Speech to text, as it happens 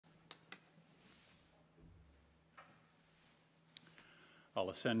I'll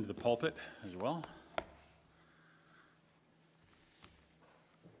ascend the pulpit as well.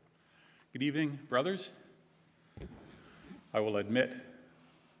 Good evening, brothers. I will admit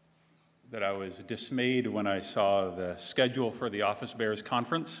that I was dismayed when I saw the schedule for the Office Bears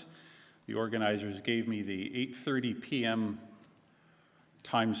Conference. The organizers gave me the 8:30 p.m.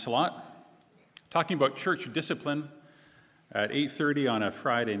 time slot. Talking about church discipline at 8:30 on a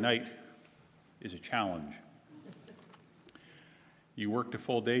Friday night is a challenge. You worked a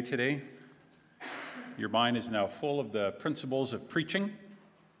full day today. Your mind is now full of the principles of preaching.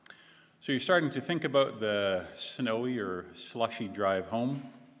 So you're starting to think about the snowy or slushy drive home.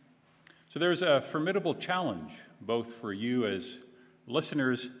 So there's a formidable challenge, both for you as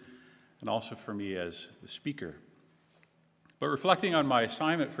listeners and also for me as the speaker. But reflecting on my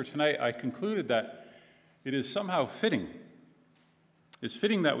assignment for tonight, I concluded that it is somehow fitting. It's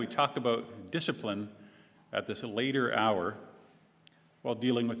fitting that we talk about discipline at this later hour while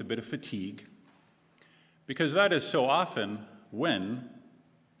dealing with a bit of fatigue, because that is so often when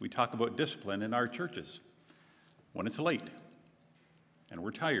we talk about discipline in our churches, when it's late and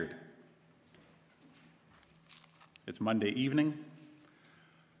we're tired. It's Monday evening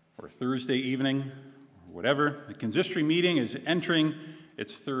or Thursday evening, or whatever. The consistory meeting is entering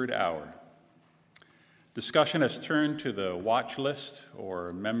its third hour. Discussion has turned to the watch list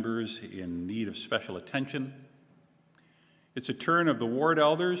or members in need of special attention. It's a turn of the ward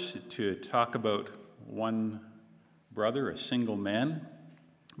elders to talk about one brother, a single man.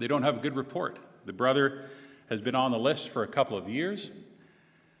 They don't have a good report. The brother has been on the list for a couple of years,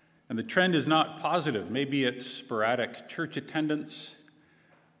 and the trend is not positive. Maybe it's sporadic church attendance,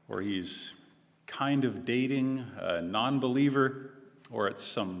 or he's kind of dating a non-believer, or it's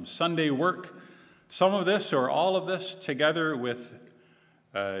some Sunday work. Some of this or all of this together with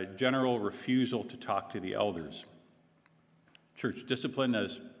a general refusal to talk to the elders. Church discipline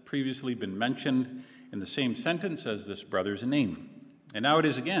has previously been mentioned in the same sentence as this brother's name, and now it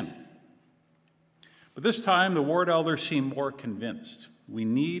is again. But this time, the ward elders seem more convinced. We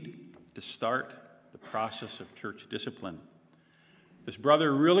need to start the process of church discipline. This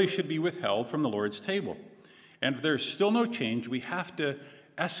brother really should be withheld from the Lord's table. And if there's still no change, we have to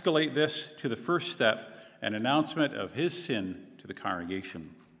escalate this to the first step, an announcement of his sin to the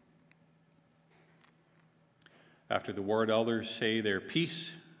congregation. After the ward elders say their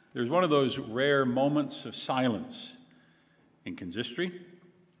piece, there's one of those rare moments of silence in consistory.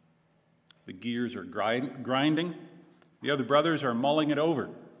 The gears are grinding. The other brothers are mulling it over.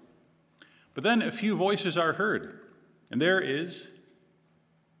 But then a few voices are heard, and there is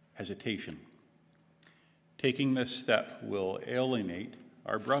hesitation. Taking this step will alienate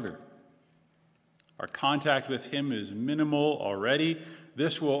our brother. Our contact with him is minimal already.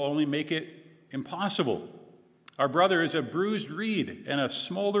 This will only make it impossible. Our brother is a bruised reed and a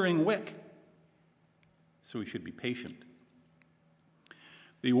smoldering wick, so we should be patient.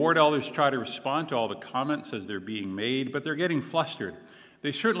 The ward elders try to respond to all the comments as they're being made, but they're getting flustered.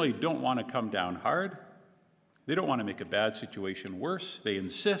 They certainly don't want to come down hard. They don't want to make a bad situation worse. They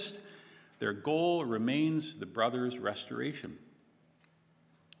insist their goal remains the brother's restoration.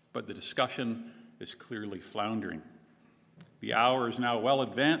 But the discussion is clearly floundering. The hour is now well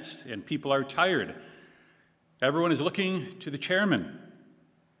advanced, and people are tired. Everyone is looking to the chairman.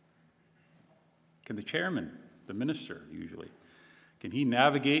 Can the chairman, the minister usually, can he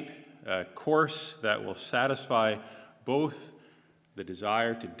navigate a course that will satisfy both the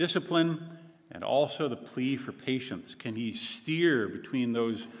desire to discipline and also the plea for patience? Can he steer between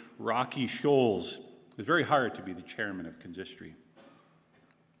those rocky shoals? It's very hard to be the chairman of consistory.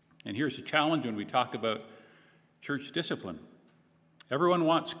 And here's the challenge when we talk about church discipline. Everyone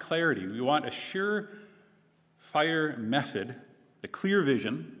wants clarity. We want a surefire method, a clear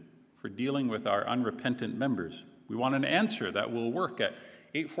vision for dealing with our unrepentant members. We want an answer that will work at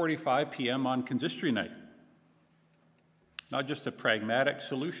 8:45 p.m. on consistory night. Not just a pragmatic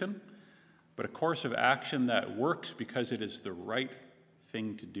solution, but a course of action that works because it is the right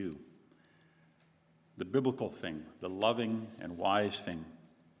thing to do. The biblical thing, the loving and wise thing.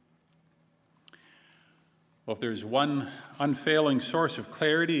 Well, if there's one unfailing source of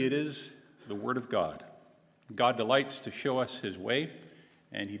clarity, it is the Word of God. God delights to show us his way,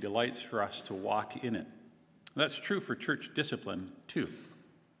 and he delights for us to walk in it. That's true for church discipline, too.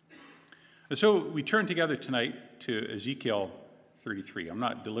 And so we turn together tonight to Ezekiel 33. I'm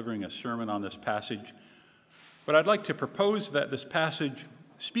not delivering a sermon on this passage, but I'd like to propose that this passage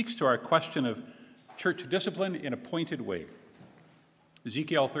speaks to our question of church discipline in a pointed way.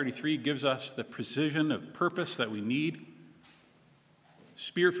 Ezekiel 33 gives us the precision of purpose that we need,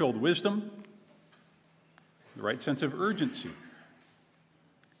 spirit-filled wisdom, the right sense of urgency,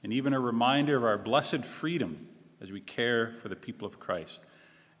 and even a reminder of our blessed freedom as we care for the people of Christ.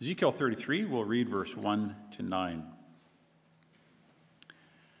 Ezekiel 33, we'll read verse 1 to 9.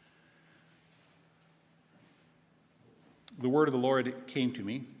 The word of the Lord came to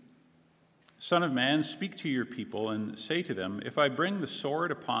me. Son of man, speak to your people and say to them, if I bring the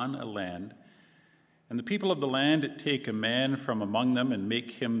sword upon a land, and the people of the land take a man from among them and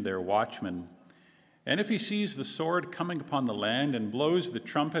make him their watchman, and if he sees the sword coming upon the land and blows the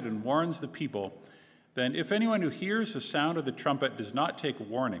trumpet and warns the people, then if anyone who hears the sound of the trumpet does not take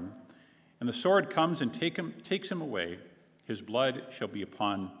warning, and the sword comes and takes him away, his blood shall be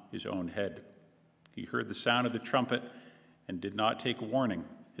upon his own head. He heard the sound of the trumpet and did not take warning.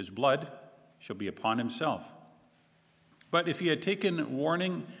 His blood shall be upon himself. But if he had taken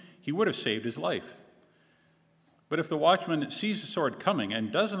warning, he would have saved his life. But if the watchman sees the sword coming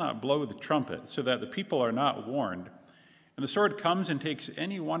and does not blow the trumpet, so that the people are not warned, and the sword comes and takes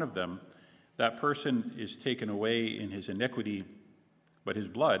any one of them, that person is taken away in his iniquity, but his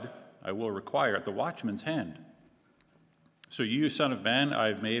blood I will require at the watchman's hand. So you, son of man, I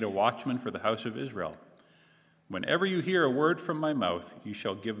have made a watchman for the house of Israel. Whenever you hear a word from my mouth, you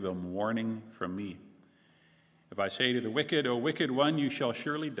shall give them warning from me. If I say to the wicked, O wicked one, you shall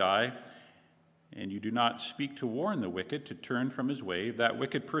surely die, and you do not speak to warn the wicked to turn from his way, that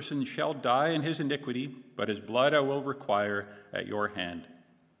wicked person shall die in his iniquity, but his blood I will require at your hand.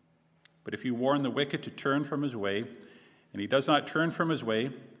 But if you warn the wicked to turn from his way, and he does not turn from his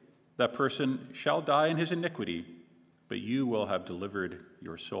way, that person shall die in his iniquity, but you will have delivered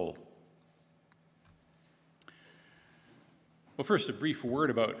your soul. Well, first, a brief word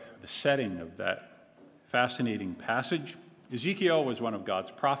about the setting of that fascinating passage. Ezekiel was one of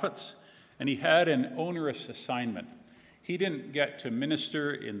God's prophets, and he had an onerous assignment. He didn't get to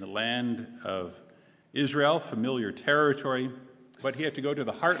minister in the land of Israel, familiar territory, but he had to go to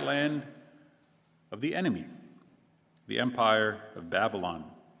the heartland of the enemy, the empire of Babylon.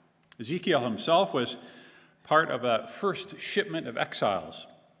 Ezekiel himself was part of a first shipment of exiles.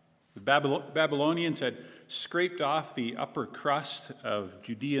 The Babylonians had scraped off the upper crust of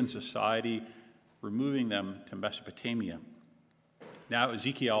Judean society, removing them to Mesopotamia. Now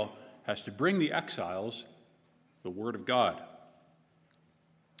Ezekiel has to bring the exiles the word of God.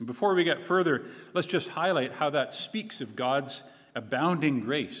 And before we get further, let's just highlight how that speaks of God's abounding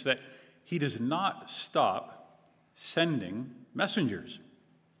grace, that he does not stop sending messengers.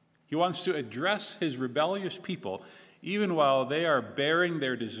 He wants to address his rebellious people even while they are bearing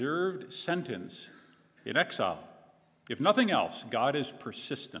their deserved sentence in exile. If nothing else, God is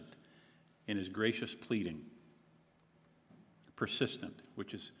persistent in his gracious pleading. Persistent,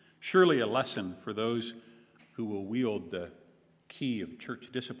 which is surely a lesson for those who will wield the key of church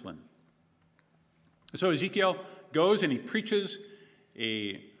discipline. So Ezekiel goes and he preaches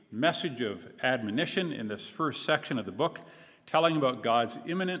a message of admonition in this first section of the book, telling about God's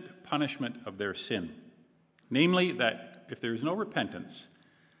imminent punishment of their sin. Namely, that if there is no repentance,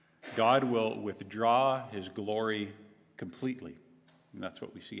 God will withdraw his glory completely. And that's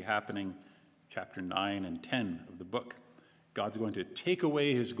what we see happening chapter 9 and 10 of the book. God's going to take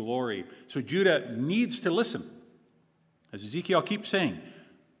away his glory. So Judah needs to listen. As Ezekiel keeps saying,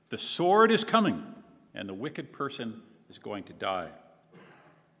 the sword is coming and the wicked person is going to die.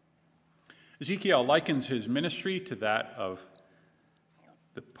 Ezekiel likens his ministry to that of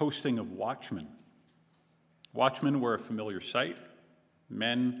the posting of watchmen. Watchmen were a familiar sight.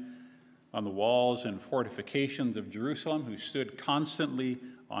 Men on the walls and fortifications of Jerusalem who stood constantly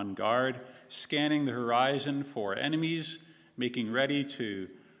on guard, scanning the horizon for enemies, making ready to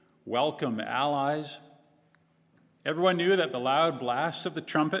welcome allies. Everyone knew that the loud blast of the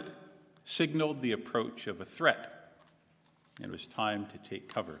trumpet signaled the approach of a threat. It was time to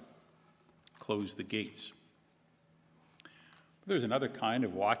take cover, close the gates. There's another kind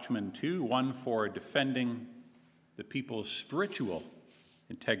of watchman too, one for defending the people's spiritual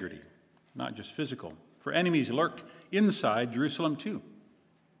integrity, not just physical. For enemies lurked inside Jerusalem too.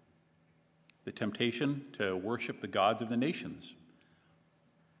 The temptation to worship the gods of the nations,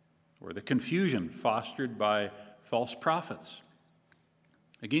 or the confusion fostered by false prophets.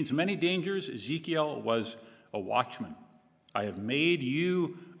 Against many dangers, Ezekiel was a watchman. I have made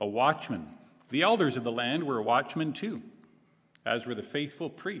you a watchman. The elders of the land were watchmen too, as were the faithful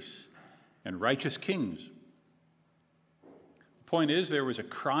priests and righteous kings. The point is, there was a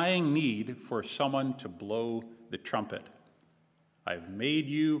crying need for someone to blow the trumpet. I have made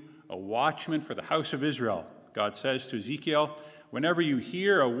you a watchman for the house of Israel. God says to Ezekiel, whenever you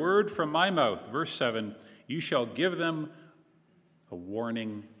hear a word from my mouth, verse 7, you shall give them a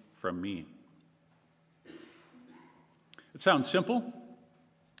warning from me. It sounds simple,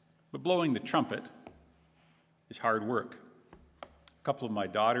 But blowing the trumpet is hard work. A couple of my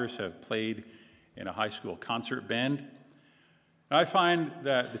daughters have played in a high school concert band. And I find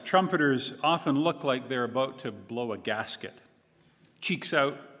that the trumpeters often look like they're about to blow a gasket. Cheeks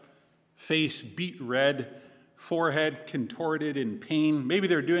out, face beet red, forehead contorted in pain. Maybe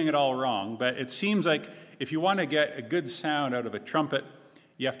they're doing it all wrong, but it seems like if you want to get a good sound out of a trumpet,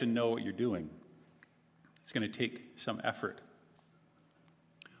 you have to know what you're doing. It's going to take some effort.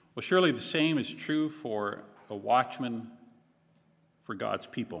 Well, surely the same is true for a watchman for God's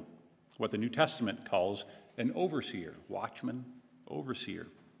people, what the New Testament calls an overseer, watchman, overseer.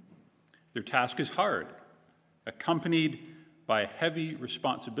 Their task is hard, accompanied by heavy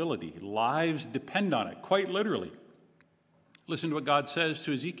responsibility. Lives depend on it, quite literally. Listen to what God says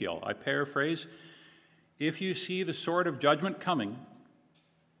to Ezekiel. I paraphrase, "If you see the sword of judgment coming,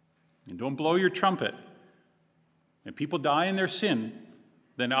 and don't blow your trumpet, and people die in their sin,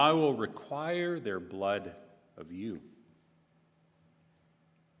 then I will require their blood of you."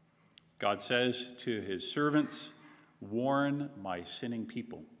 God says to his servants, "Warn my sinning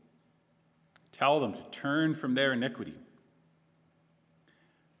people. Tell them to turn from their iniquity."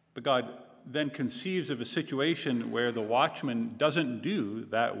 But God then conceives of a situation where the watchman doesn't do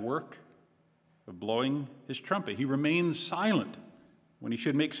that work of blowing his trumpet. He remains silent when he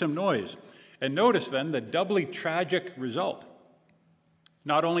should make some noise. And notice then the doubly tragic result.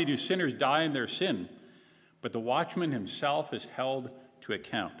 Not only do sinners die in their sin, but the watchman himself is held to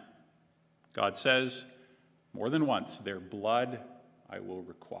account. God says more than once, "Their blood I will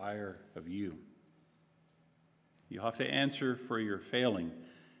require of you." You'll have to answer for your failing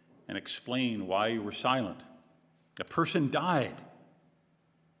and explain why you were silent. A person died,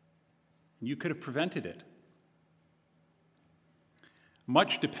 and you could have prevented it.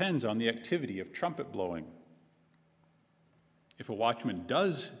 Much depends on the activity of trumpet blowing. If a watchman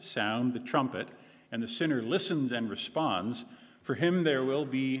does sound the trumpet and the sinner listens and responds, for him there will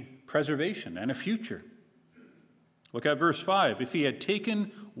be preservation and a future. Look at verse 5. If he had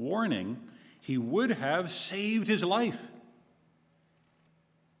taken warning, he would have saved his life.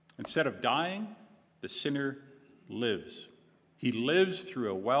 Instead of dying, the sinner lives. He lives through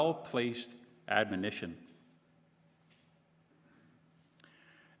a well-placed admonition.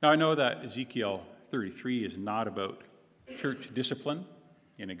 Now, I know that Ezekiel 33 is not about church discipline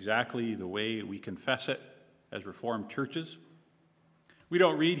in exactly the way we confess it as Reformed churches. We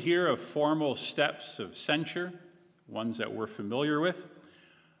don't read here of formal steps of censure, ones that we're familiar with,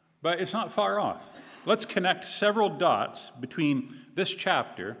 but it's not far off. Let's connect several dots between this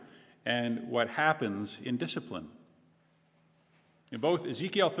chapter and what happens in discipline. In both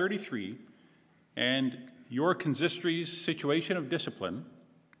Ezekiel 33 and your consistory's situation of discipline,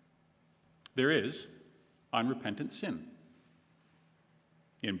 there is unrepentant sin.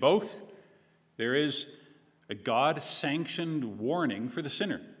 In both, there is a God-sanctioned warning for the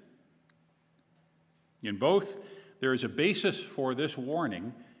sinner. In both, there is a basis for this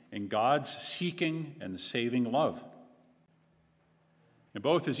warning in God's seeking and saving love. In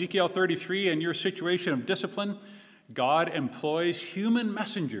both Ezekiel 33 and your situation of discipline, God employs human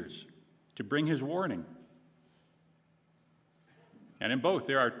messengers to bring his warning. And in both,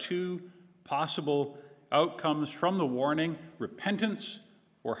 there are two possible outcomes from the warning: repentance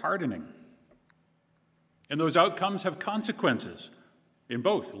or hardening. And those outcomes have consequences in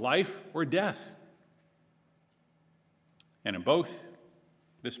both life or death. And in both,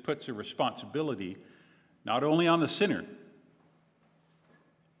 this puts a responsibility not only on the sinner,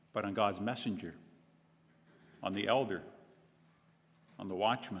 but on God's messenger, on the elder, on the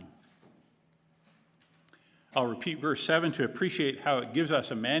watchman. I'll repeat verse 7 to appreciate how it gives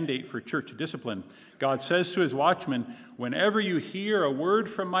us a mandate for church discipline. God says to his watchmen, "Whenever you hear a word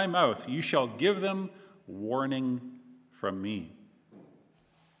from my mouth, you shall give them warning from me."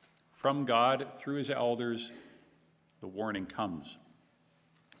 From God, through his elders, the warning comes.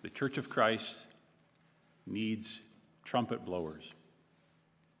 The Church of Christ needs trumpet blowers.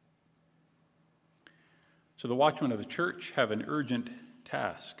 So the watchmen of the church have an urgent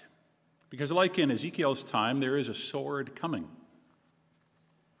task, because like in Ezekiel's time, there is a sword coming.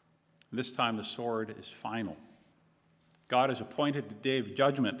 This time the sword is final. God has appointed a day of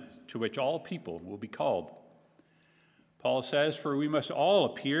judgment to which all people will be called. Paul says, "For we must all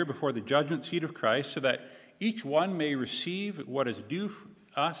appear before the judgment seat of Christ, so that each one may receive what is due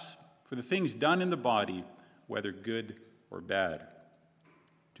us for the things done in the body, whether good or bad."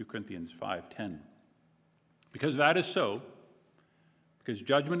 2 Corinthians 5:10. Because that is so, because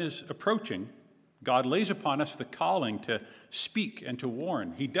judgment is approaching, God lays upon us the calling to speak and to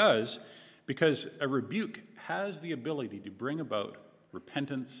warn. He does because a rebuke has the ability to bring about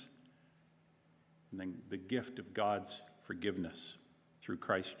repentance and then the gift of God's forgiveness through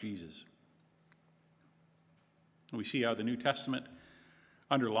Christ Jesus. We see how the New Testament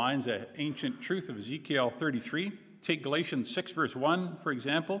underlines the ancient truth of Ezekiel 33. Take Galatians 6, verse 1, for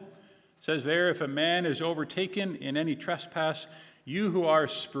example. It says there, if a man is overtaken in any trespass, you who are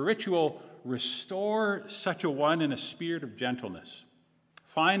spiritual, restore such a one in a spirit of gentleness.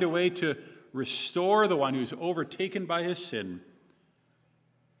 Find a way to restore the one who is overtaken by his sin,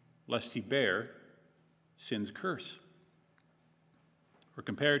 lest he bear sin's curse. Or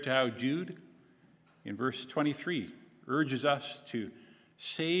compare it to how Jude, in verse 23, urges us to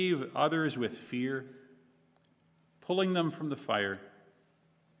save others with fear, pulling them from the fire,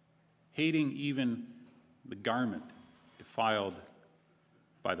 hating even the garment defiled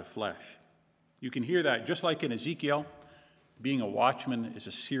by the flesh. You can hear that just like in Ezekiel, being a watchman is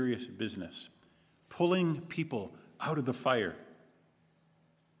a serious business, pulling people out of the fire.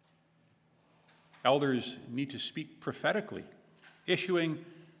 Elders need to speak prophetically, issuing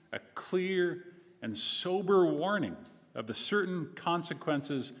a clear and sober warning of the certain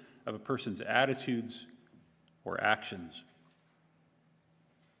consequences of a person's attitudes or actions.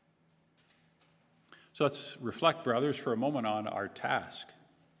 So let's reflect, brothers, for a moment on our task.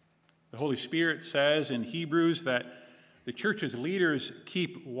 The Holy Spirit says in Hebrews that the church's leaders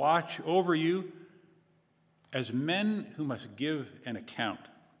keep watch over you as men who must give an account.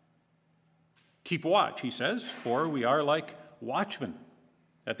 Keep watch, he says, for we are like watchmen.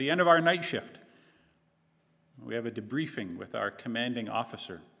 At the end of our night shift, we have a debriefing with our commanding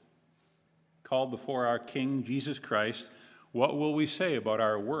officer. Called before our King, Jesus Christ, what will we say about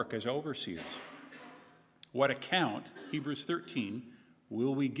our work as overseers? What account, Hebrews 13,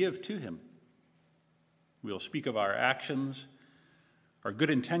 will we give to him? We'll speak of our actions, our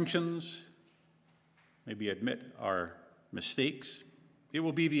good intentions, maybe admit our mistakes. It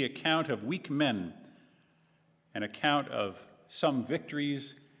will be the account of weak men, an account of some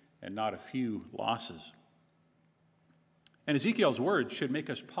victories and not a few losses. And Ezekiel's words should make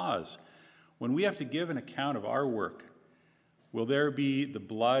us pause. When we have to give an account of our work, will there be the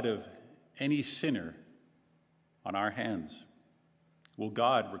blood of any sinner on our hands? Will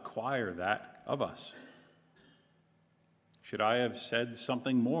God require that of us? Should I have said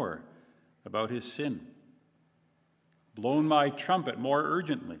something more about his sin? Blown my trumpet more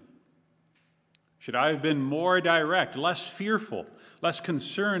urgently? Should I have been more direct, less fearful, less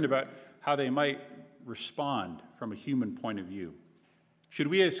concerned about how they might respond from a human point of view? Should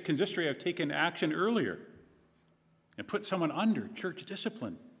we as consistory have taken action earlier and put someone under church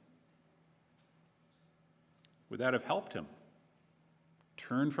discipline? Would that have helped him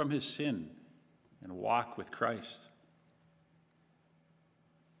turn from his sin and walk with Christ?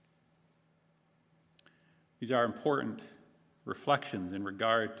 These are important reflections in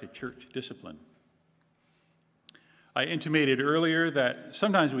regard to church discipline. I intimated earlier that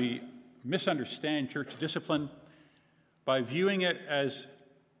sometimes we misunderstand church discipline by viewing it as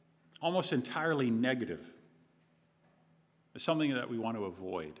almost entirely negative, as something that we want to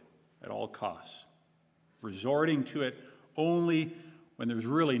avoid at all costs, resorting to it only when there's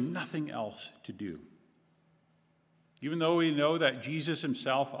really nothing else to do. Even though we know that Jesus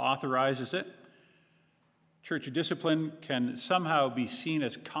himself authorizes it, church discipline can somehow be seen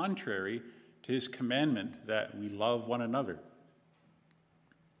as contrary to his commandment that we love one another.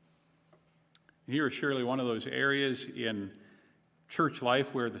 Here is surely one of those areas in church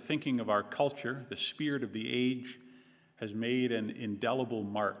life where the thinking of our culture, the spirit of the age, has made an indelible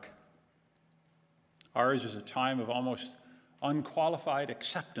mark. Ours is a time of almost unqualified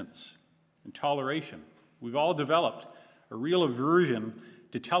acceptance and toleration. We've all developed a real aversion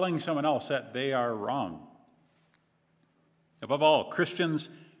to telling someone else that they are wrong. Above all, Christians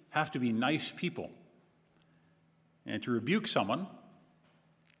have to be nice people. And to rebuke someone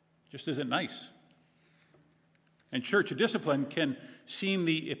just isn't nice. And church discipline can seem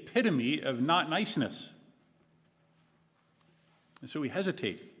the epitome of not niceness. And so we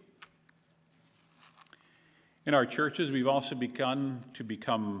hesitate. In our churches, we've also begun to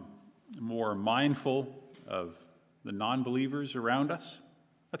become more mindful of the non-believers around us.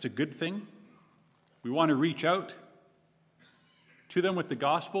 That's a good thing. We want to reach out to them with the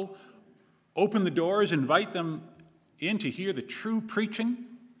gospel, open the doors, invite them in to hear the true preaching,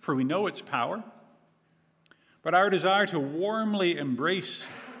 for we know its power. But our desire to warmly embrace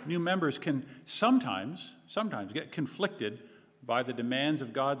new members can sometimes get conflicted by the demands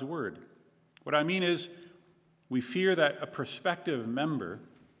of God's word. What I mean is, we fear that a prospective member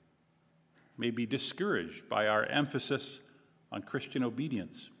may be discouraged by our emphasis on Christian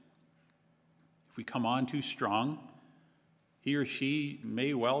obedience. If we come on too strong, he or she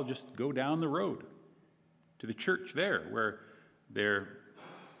may well just go down the road to the church there, where they're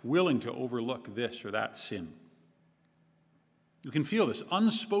willing to overlook this or that sin. You can feel this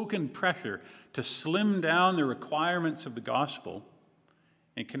unspoken pressure to slim down the requirements of the gospel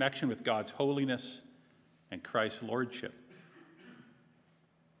in connection with God's holiness and Christ's lordship.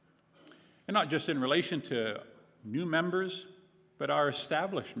 And not just in relation to new members, but our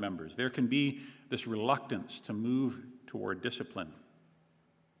established members. There can be this reluctance to move toward discipline.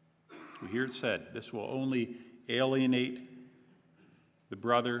 We hear it said, this will only alienate the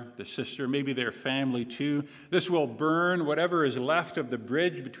brother, the sister, maybe their family too. This will burn whatever is left of the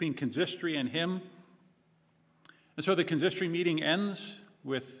bridge between consistory and him. And so the consistory meeting ends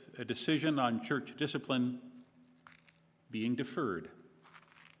with a decision on church discipline being deferred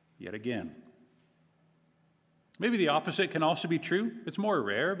yet again. Maybe the opposite can also be true. It's more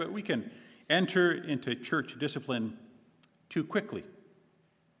rare, but we can enter into church discipline too quickly.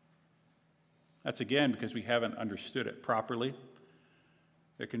 That's again because we haven't understood it properly.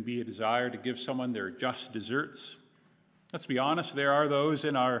 There can be a desire to give someone their just deserts. Let's be honest, there are those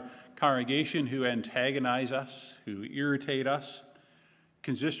in our congregation who antagonize us, who irritate us.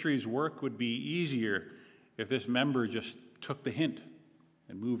 Consistory's work would be easier if this member just took the hint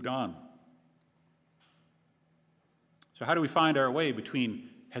and moved on. So how do we find our way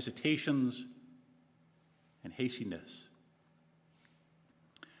between hesitations and hastiness?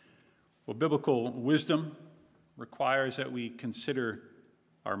 Well, biblical wisdom requires that we consider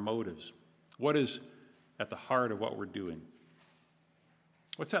our motives. What is at the heart of what we're doing?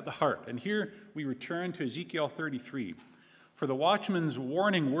 What's at the heart? And here we return to Ezekiel 33. For the watchman's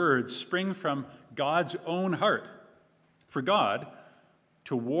warning words spring from God's own heart. For God,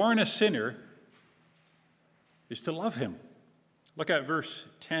 to warn a sinner is to love him. Look at verse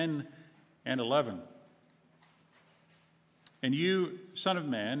 10 and 11. And you, son of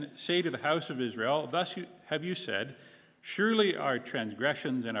man, say to the house of Israel, thus have you said, surely our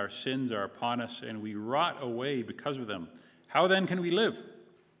transgressions and our sins are upon us, and we rot away because of them. How then can we live?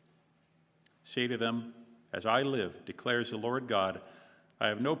 Say to them, as I live, declares the Lord God, I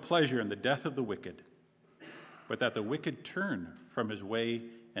have no pleasure in the death of the wicked, but that the wicked turn from his way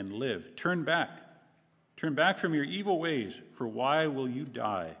and live. Turn back from your evil ways, for why will you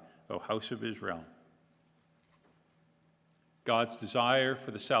die, O house of Israel? God's desire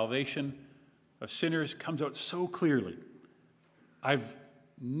for the salvation of sinners comes out so clearly. I've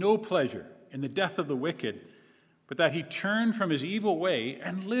no pleasure in the death of the wicked, but that he turn from his evil way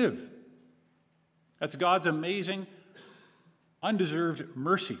and live. That's God's amazing, undeserved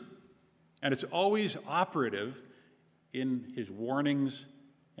mercy. And it's always operative in his warnings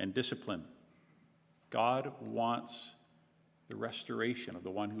and discipline. God wants the restoration of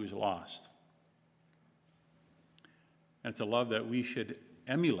the one who is lost. And it's a love that we should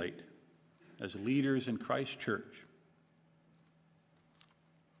emulate as leaders in Christ's church.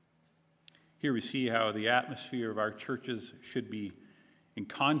 Here we see how the atmosphere of our churches should be in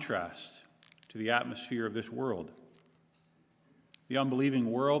contrast to the atmosphere of this world. The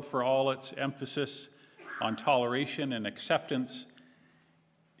unbelieving world, for all its emphasis on toleration and acceptance,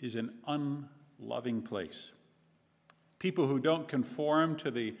 is an unloving place. People who don't conform to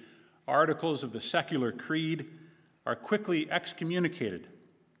the articles of the secular creed are quickly excommunicated.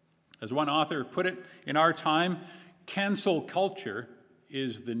 As one author put it, in our time, cancel culture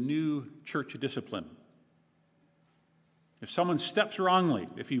is the new church discipline. If someone steps wrongly,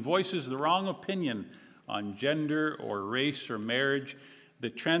 if he voices the wrong opinion on gender or race or marriage, the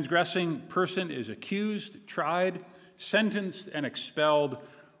transgressing person is accused, tried, sentenced, and expelled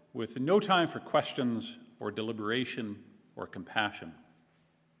with no time for questions or deliberation or compassion.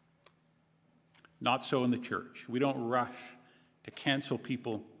 Not so in the church. We don't rush to cancel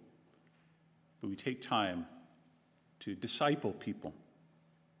people, but we take time to disciple people.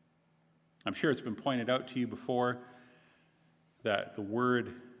 I'm sure it's been pointed out to you before that the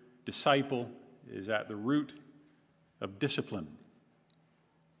word disciple is at the root of discipline.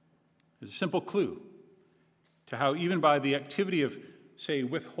 There's a simple clue to how even by the activity of, say,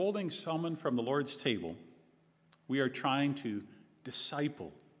 withholding someone from the Lord's table, we are trying to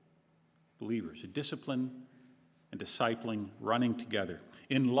disciple believers. A discipline and discipling running together.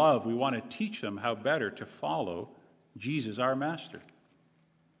 In love, we want to teach them how better to follow Jesus, our Master.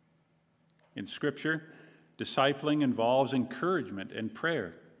 In Scripture, discipling involves encouragement and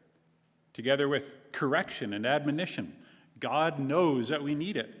prayer, together with correction and admonition. God knows that we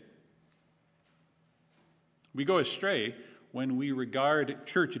need it. We go astray when we regard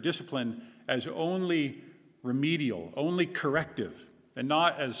church discipline as only remedial, only corrective, and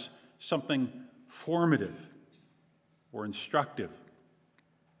not as something formative or instructive.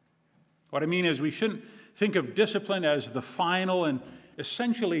 What I mean is we shouldn't think of discipline as the final and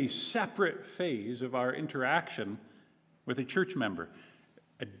essentially separate phase of our interaction with a church member,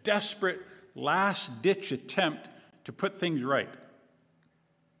 a desperate last-ditch attempt to put things right.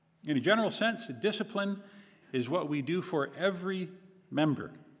 In a general sense, discipline is what we do for every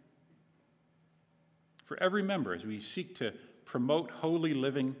member. For every member, as we seek to promote holy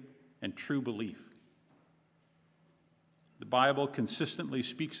living and true belief. The Bible consistently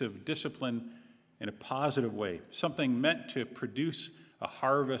speaks of discipline in a positive way, something meant to produce a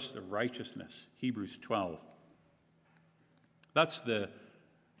harvest of righteousness, Hebrews 12. That's the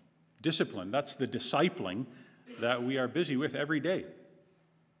discipline, that's the discipling that we are busy with every day,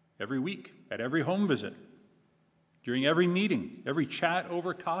 every week, at every home visit, during every meeting, every chat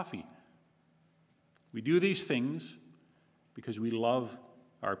over coffee. We do these things because we love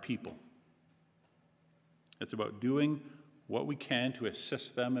our people. It's about doing what we can to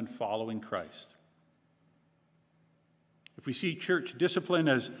assist them in following Christ. If we see church discipline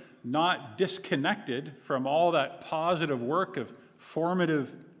as not disconnected from all that positive work of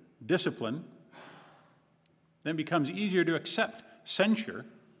formative discipline, then it becomes easier to accept censure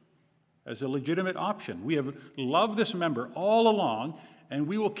as a legitimate option. We have loved this member all along, and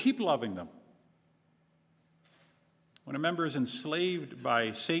we will keep loving them. When a member is enslaved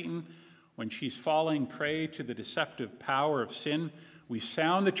by Satan, when she's falling prey to the deceptive power of sin, we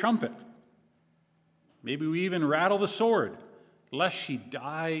sound the trumpet. Maybe we even rattle the sword, lest she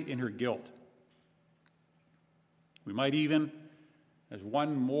die in her guilt. We might even, as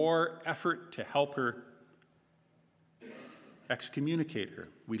one more effort to help her, excommunicate her.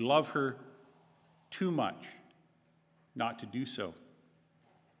 We love her too much not to do so.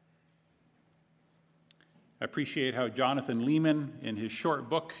 I appreciate how Jonathan Leeman, in his short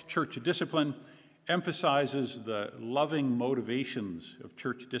book, Church Discipline, emphasizes the loving motivations of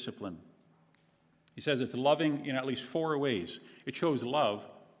church discipline. He says it's loving in at least 4 ways. It shows love,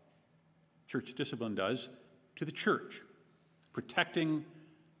 church discipline does, to the church, protecting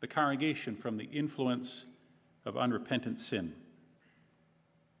the congregation from the influence of unrepentant sin.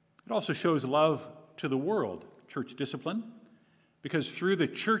 It also shows love to the world, church discipline, because through the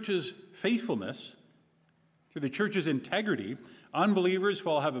church's faithfulness, through the church's integrity, unbelievers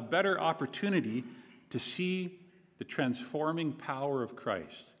will have a better opportunity to see the transforming power of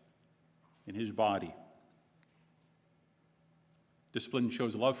Christ in his body. Discipline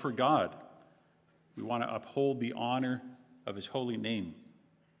shows love for God. We want to uphold the honor of his holy name.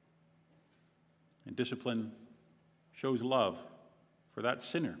 And discipline shows love for that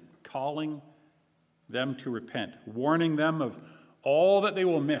sinner, calling them to repent, warning them of all that they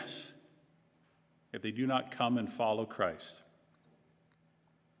will miss if they do not come and follow Christ.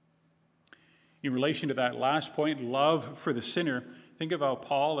 In relation to that last point, love for the sinner, think of how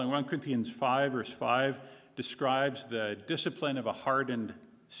Paul in 1 Corinthians 5, verse 5, describes the discipline of a hardened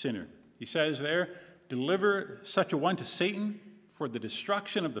sinner. He says there, "Deliver such a one to Satan for the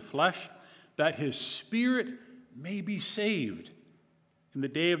destruction of the flesh, that his spirit may be saved in the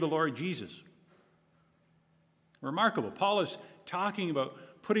day of the Lord Jesus." Remarkable. Paul is talking about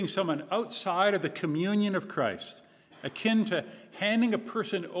putting someone outside of the communion of Christ, akin to handing a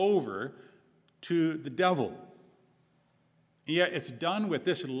person over to the devil. And yet it's done with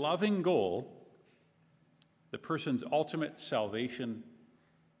this loving goal, the person's ultimate salvation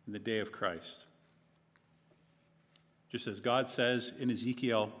in the day of Christ. Just as God says in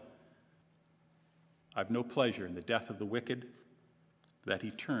Ezekiel, "I have no pleasure in the death of the wicked, that he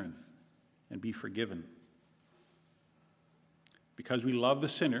turn and be forgiven." Because we love the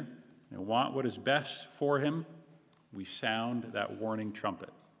sinner and want what is best for him, we sound that warning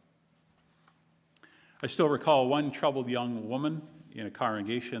trumpet. I still recall one troubled young woman in a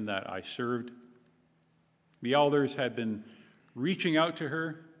congregation that I served. The elders had been reaching out to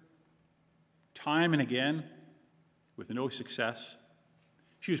her time and again with no success.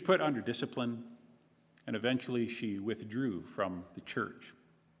 She was put under discipline, and eventually she withdrew from the church.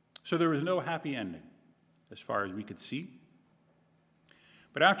 So there was no happy ending as far as we could see.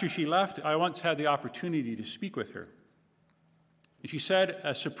 But after she left, I once had the opportunity to speak with her. And she said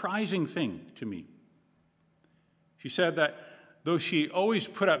a surprising thing to me. She said that though she always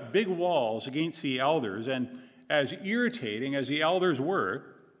put up big walls against the elders, and as irritating as the elders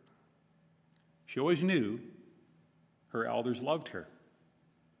were, she always knew her elders loved her.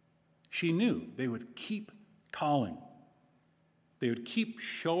 She knew they would keep calling. They would keep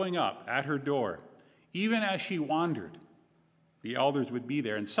showing up at her door. Even as she wandered, the elders would be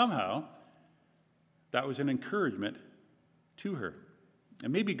there. And somehow, that was an encouragement to her.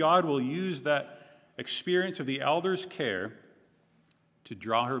 And maybe God will use that experience of the elders' care to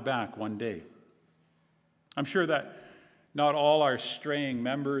draw her back one day. I'm sure that not all our straying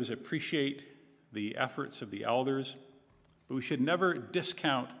members appreciate the efforts of the elders, but we should never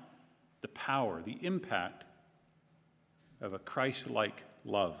discount the power, the impact of a Christ-like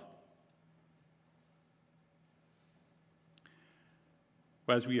love.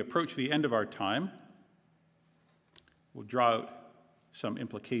 As we approach the end of our time, we'll draw out some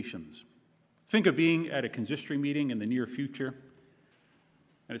implications. Think of being at a consistory meeting in the near future,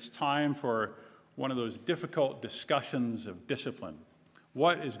 and it's time for one of those difficult discussions of discipline.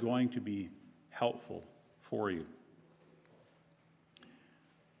 What is going to be helpful for you?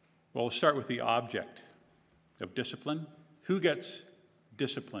 Well, we'll start with the object of discipline. Who gets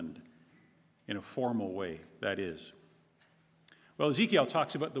disciplined in a formal way, that is? Well, Ezekiel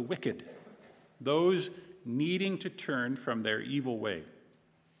talks about the wicked, those needing to turn from their evil way.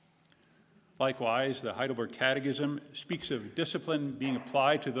 Likewise, the Heidelberg Catechism speaks of discipline being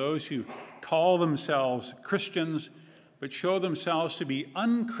applied to those who call themselves Christians, but show themselves to be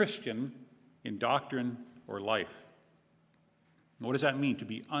unchristian in doctrine or life. What does that mean, to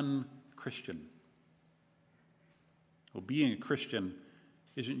be unchristian? Well, being a Christian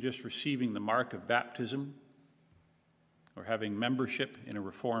isn't just receiving the mark of baptism or having membership in a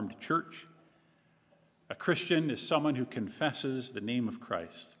Reformed church. A Christian is someone who confesses the name of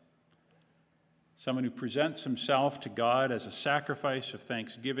Christ, someone who presents himself to God as a sacrifice of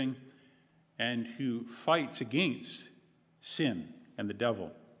thanksgiving and who fights against sin and the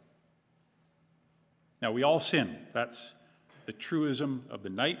devil. Now, we all sin. That's the truism of the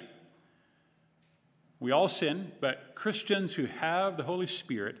night. We all sin, but Christians who have the Holy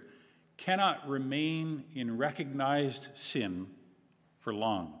Spirit cannot remain in recognized sin for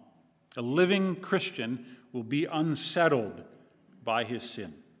long. A living Christian will be unsettled by his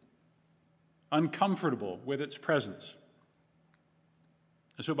sin, uncomfortable with its presence.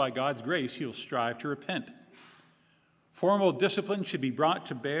 And so by God's grace, he'll strive to repent. Formal discipline should be brought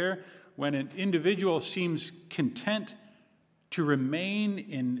to bear when an individual seems content to remain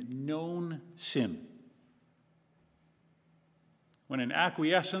in known sin, when an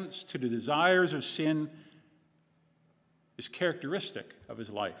acquiescence to the desires of sin is characteristic of his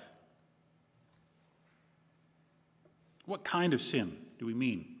life. What kind of sin do we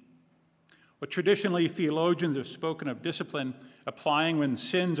mean? Well, traditionally, theologians have spoken of discipline applying when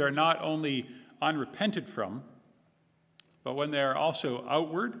sins are not only unrepented from, but when they are also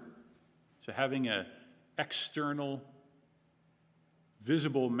outward, so having an external,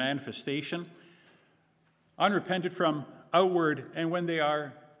 visible manifestation, unrepented from, outward, and when they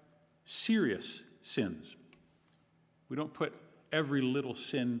are serious sins. We don't put every little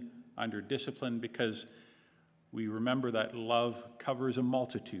sin under discipline because we remember that love covers a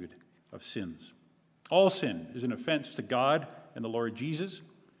multitude of sins. All sin is an offense to God and the Lord Jesus.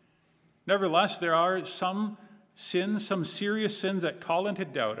 Nevertheless, there are some sins, some serious sins that call into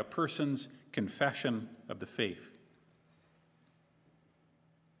doubt a person's confession of the faith.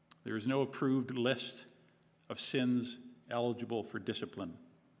 There is no approved list of sins eligible for discipline.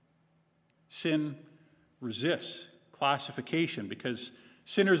 Sin resists classification because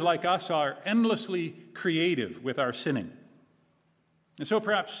sinners like us are endlessly creative with our sinning. And so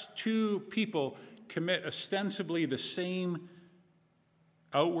perhaps two people commit ostensibly the same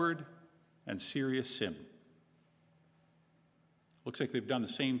outward and serious sin. Looks like they've done the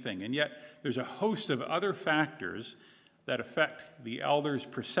same thing, and yet there's a host of other factors that affect the elder's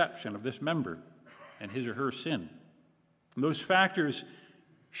perception of this member and his or her sin. And those factors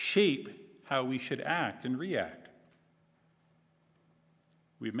shape how we should act and react.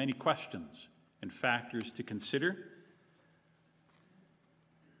 We have many questions and factors to consider.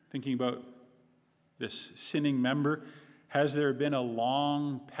 Thinking about this sinning member, has there been a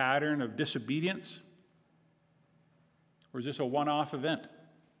long pattern of disobedience? Or is this a one-off event?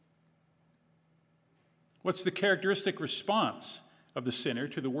 What's the characteristic response of the sinner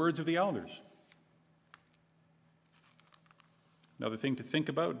to the words of the elders? Another thing to think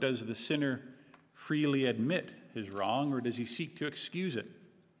about, does the sinner freely admit his wrong, or does he seek to excuse it?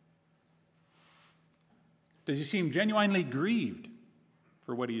 Does he seem genuinely grieved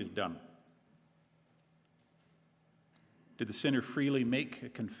for what he has done? Did the sinner freely make a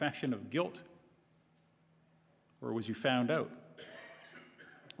confession of guilt, or was he found out?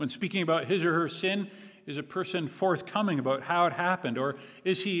 When speaking about his or her sin, is a person forthcoming about how it happened, or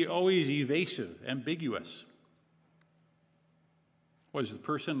is he always evasive, ambiguous? Was the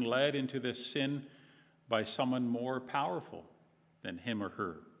person led into this sin by someone more powerful than him or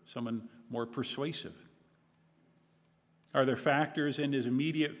her, someone more persuasive? Are there factors in his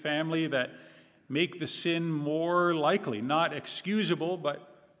immediate family that make the sin more likely, not excusable,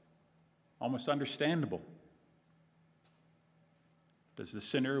 but almost understandable? Does the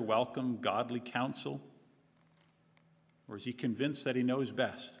sinner welcome godly counsel? Or is he convinced that he knows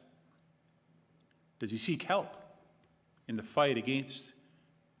best? Does he seek help in the fight against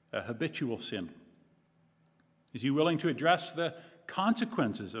a habitual sin? Is he willing to address the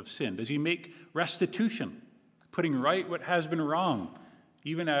consequences of sin? Does he make restitution, putting right what has been wrong,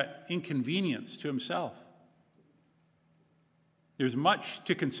 even at inconvenience to himself? There's much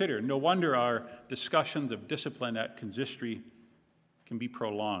to consider. No wonder our discussions of discipline at consistory can be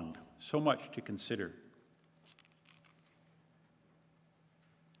prolonged. So much to consider.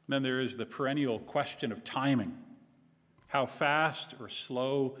 Then there is the perennial question of timing, how fast or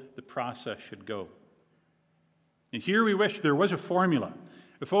slow the process should go. And here we wish there was a formula.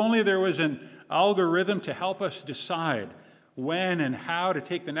 If only there was an algorithm to help us decide when and how to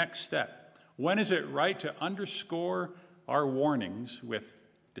take the next step. When is it right to underscore our warnings with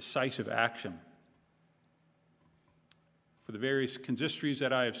decisive action? For the various consistories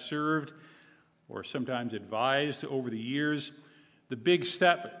that I have served or sometimes advised over the years, the big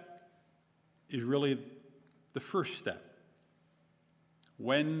step is really the first step.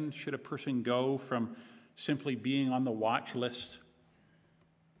 When should a person go from simply being on the watch list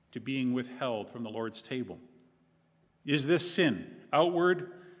to being withheld from the Lord's table? Is this sin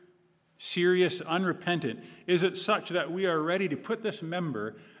outward, serious, unrepentant? Is it such that we are ready to put this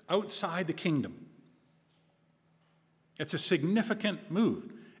member outside the kingdom? It's a significant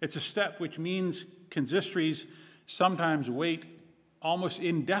move. It's a step which means consistories sometimes wait almost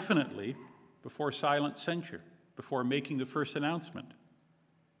indefinitely before silent censure, before making the first announcement.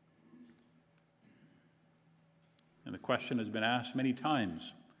 And the question has been asked many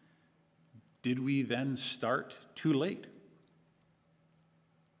times, did we then start too late?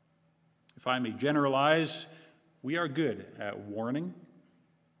 If I may generalize, we are good at warning.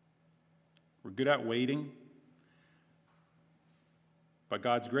 We're good at waiting. By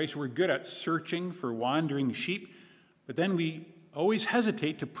God's grace, we're good at searching for wandering sheep, but then we always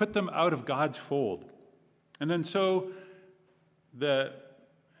hesitate to put them out of God's fold. And then so the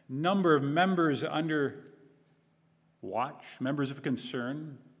number of members under watch, members of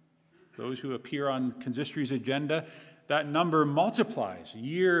concern, those who appear on consistory's agenda, that number multiplies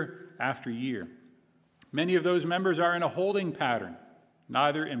year after year. Many of those members are in a holding pattern,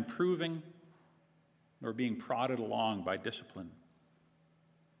 neither improving nor being prodded along by discipline.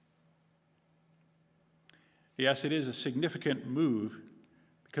 Yes, it is a significant move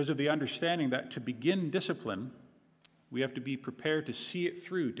because of the understanding that to begin discipline, we have to be prepared to see it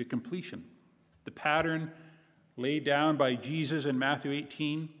through to completion. The pattern laid down by Jesus in Matthew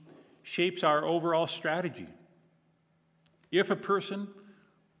 18 shapes our overall strategy. If a person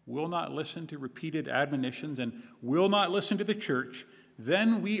will not listen to repeated admonitions and will not listen to the church,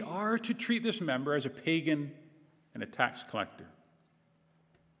 then we are to treat this member as a pagan and a tax collector.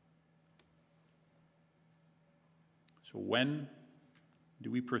 So when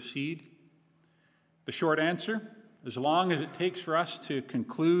do we proceed? The short answer, as long as it takes for us to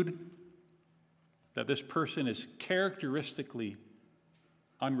conclude that this person is characteristically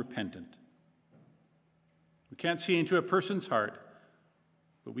unrepentant. We can't see into a person's heart,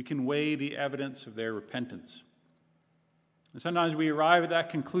 but we can weigh the evidence of their repentance. And sometimes we arrive at that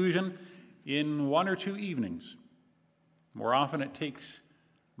conclusion in one or two evenings. More often it takes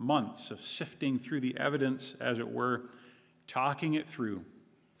months of sifting through the evidence, as it were, talking it through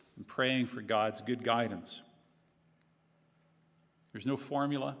and praying for God's good guidance. There's no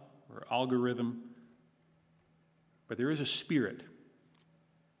formula or algorithm, but there is a spirit.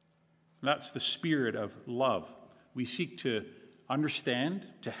 And that's the spirit of love. We seek to understand,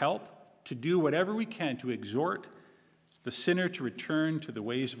 to help, to do whatever we can to exhort the sinner to return to the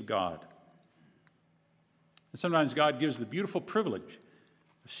ways of God. And sometimes God gives the beautiful privilege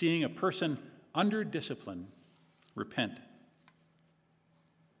of seeing a person under discipline repent.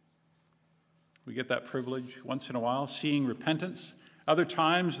 We get that privilege once in a while, seeing repentance. Other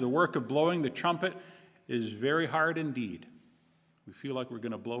times, the work of blowing the trumpet is very hard indeed. We feel like we're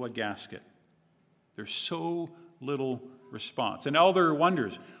going to blow a gasket. There's so little response. An elder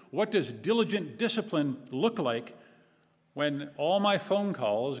wonders, what does diligent discipline look like when all my phone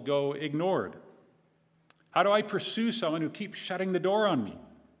calls go ignored? How do I pursue someone who keeps shutting the door on me,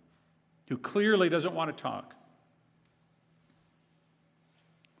 who clearly doesn't want to talk?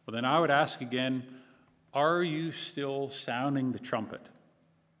 Well, then I would ask again, are you still sounding the trumpet?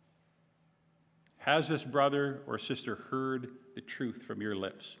 Has this brother or sister heard the truth from your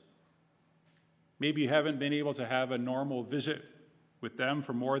lips? Maybe you haven't been able to have a normal visit with them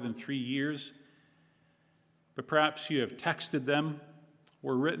for more than 3 years, but perhaps you have texted them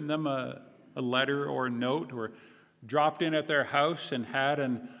or written them a letter or a note or dropped in at their house and had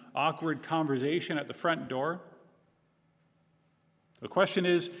an awkward conversation at the front door. The question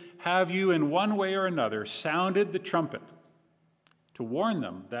is, have you in one way or another sounded the trumpet to warn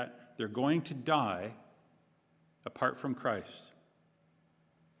them that they're going to die apart from Christ?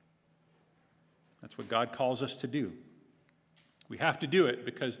 That's what God calls us to do. We have to do it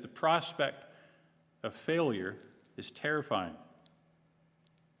because the prospect of failure is terrifying.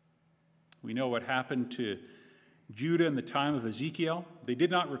 We know what happened to Judah in the time of Ezekiel. They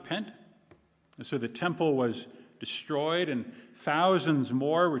did not repent, and so the temple was destroyed, and thousands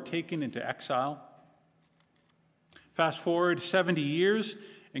more were taken into exile. Fast forward 70 years,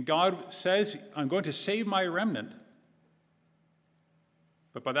 and God says, I'm going to save my remnant.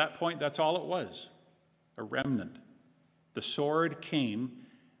 But by that point, that's all it was, a remnant. The sword came,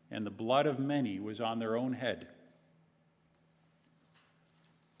 and the blood of many was on their own head.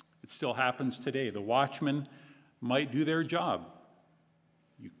 It still happens today. The watchmen might do their job.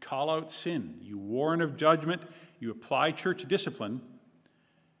 You call out sin, you warn of judgment, you apply church discipline,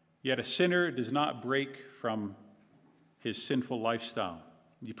 yet a sinner does not break from his sinful lifestyle.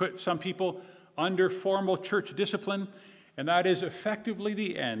 You put some people under formal church discipline, and that is effectively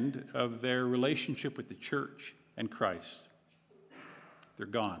the end of their relationship with the church and Christ. They're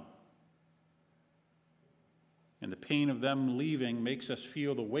gone. And the pain of them leaving makes us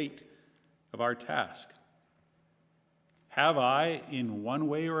feel the weight of our task. Have I, in one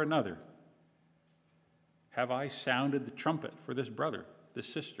way or another, have I sounded the trumpet for this brother, this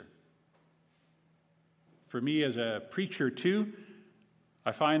sister? For me as a preacher too,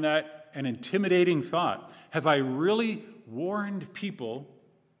 I find that an intimidating thought. Have I really warned people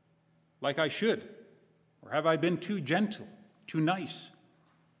like I should? Or have I been too gentle, too nice?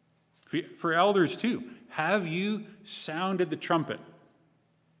 For elders too, have you sounded the trumpet?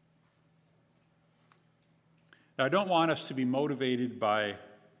 Now, I don't want us to be motivated by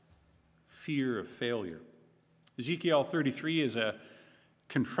fear of failure. Ezekiel 33 is a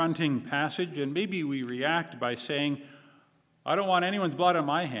confronting passage, and maybe we react by saying, I don't want anyone's blood on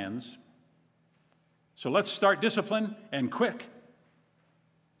my hands, so let's start discipline and quick.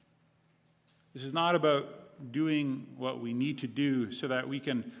 This is not about doing what we need to do so that we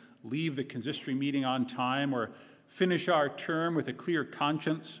can leave the consistory meeting on time or finish our term with a clear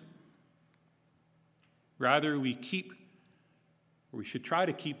conscience. Rather, we should try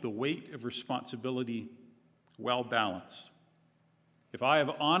to keep the weight of responsibility well balanced. If I have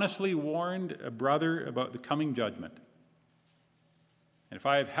honestly warned a brother about the coming judgment, and if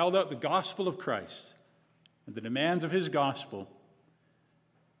I have held out the gospel of Christ and the demands of his gospel,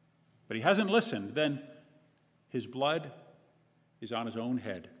 but he hasn't listened, then his blood is on his own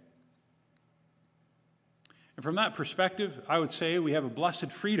head. And from that perspective, I would say we have a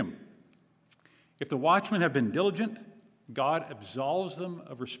blessed freedom. If the watchmen have been diligent, God absolves them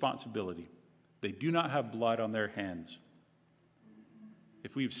of responsibility. They do not have blood on their hands.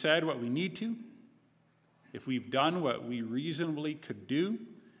 If we've said what we need to, if we've done what we reasonably could do,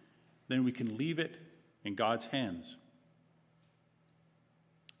 then we can leave it in God's hands.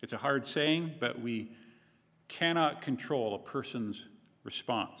 It's a hard saying, but we cannot control a person's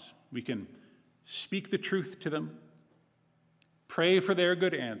response. We can speak the truth to them, pray for their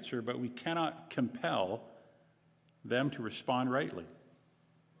good answer, but we cannot compel them to respond rightly.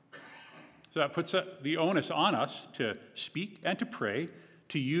 So that puts the onus on us to speak and to pray,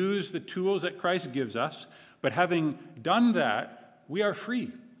 to use the tools that Christ gives us, but having done that, we are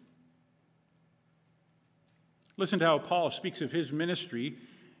free. Listen to how Paul speaks of his ministry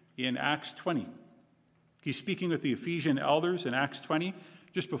in Acts 20. He's speaking with the Ephesian elders in Acts 20,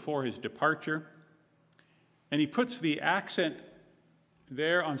 just before his departure, and he puts the accent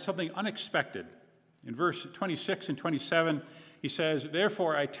there on something unexpected. In verse 26 and 27, he says,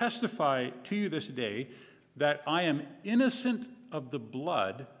 "Therefore I testify to you this day that I am innocent of the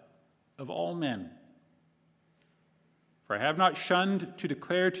blood of all men. For I have not shunned to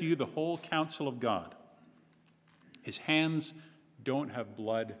declare to you the whole counsel of God." His hands don't have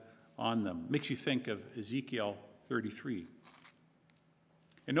blood on them. Makes you think of Ezekiel 33.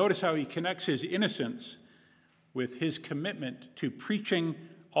 And notice how he connects his innocence with his commitment to preaching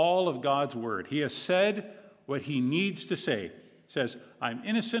all of God's word. He has said what he needs to say. He says, "I'm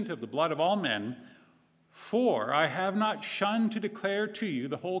innocent of the blood of all men, for I have not shunned to declare to you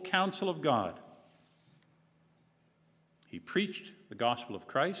the whole counsel of God." He preached the gospel of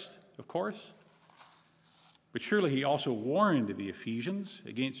Christ, of course, but surely he also warned the Ephesians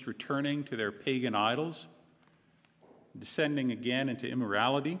against returning to their pagan idols, descending again into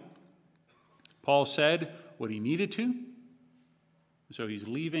immorality. Paul said what he needed to, so he's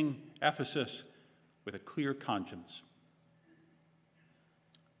leaving Ephesus with a clear conscience.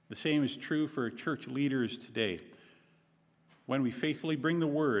 The same is true for church leaders today. When we faithfully bring the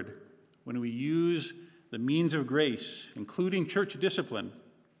word, when we use the means of grace, including church discipline,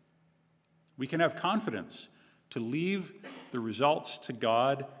 we can have confidence to leave the results to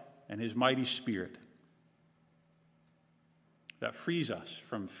God and his mighty Spirit. That frees us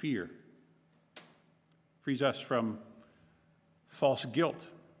from fear, frees us from false guilt,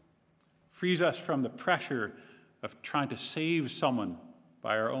 frees us from the pressure of trying to save someone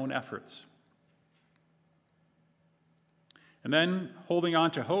by our own efforts. And then, holding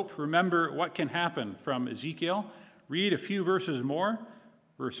on to hope, remember what can happen from Ezekiel. Read a few verses more,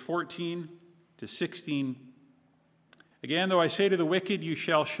 verse 14 to 16. Again, though I say to the wicked, you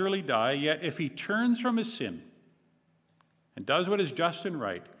shall surely die, yet if he turns from his sin and does what is just and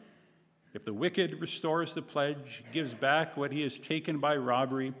right, if the wicked restores the pledge, gives back what he has taken by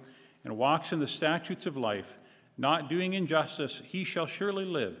robbery, and walks in the statutes of life, not doing injustice, he shall surely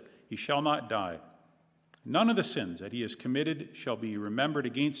live, he shall not die. None of the sins that he has committed shall be remembered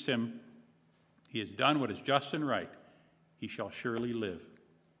against him. He has done what is just and right, he shall surely live.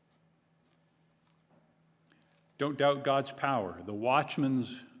 Don't doubt God's power. The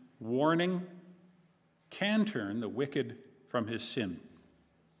watchman's warning can turn the wicked from his sin.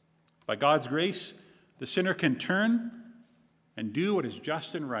 By God's grace, the sinner can turn and do what is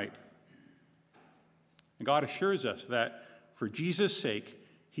just and right. And God assures us that for Jesus' sake,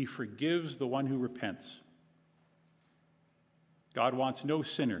 he forgives the one who repents. God wants no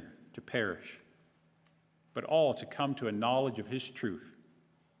sinner to perish, but all to come to a knowledge of his truth.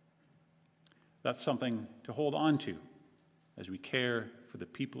 That's something to hold on to as we care for the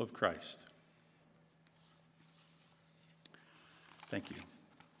people of Christ. Thank you.